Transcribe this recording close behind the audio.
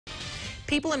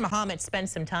People in Mahomet spent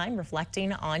some time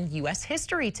reflecting on U.S.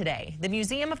 history today. The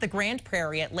Museum of the Grand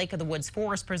Prairie at Lake of the Woods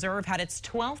Forest Preserve had its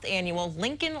 12th annual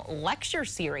Lincoln Lecture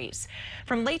Series.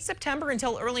 From late September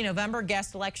until early November,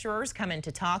 guest lecturers come in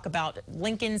to talk about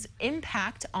Lincoln's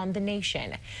impact on the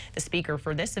nation. The speaker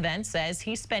for this event says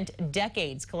he spent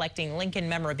decades collecting Lincoln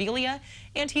memorabilia,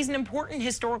 and he's an important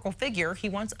historical figure he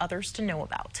wants others to know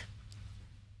about.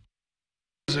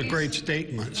 He was a great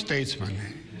statesman.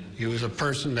 He was a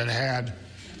person that had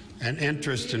an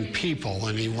interest in people,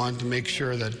 and he wanted to make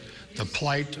sure that the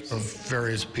plight of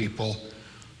various people,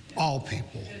 all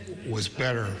people, was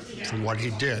better from what he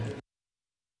did.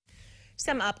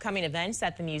 Some upcoming events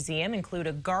at the museum include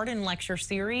a garden lecture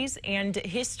series and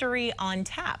History on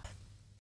Tap.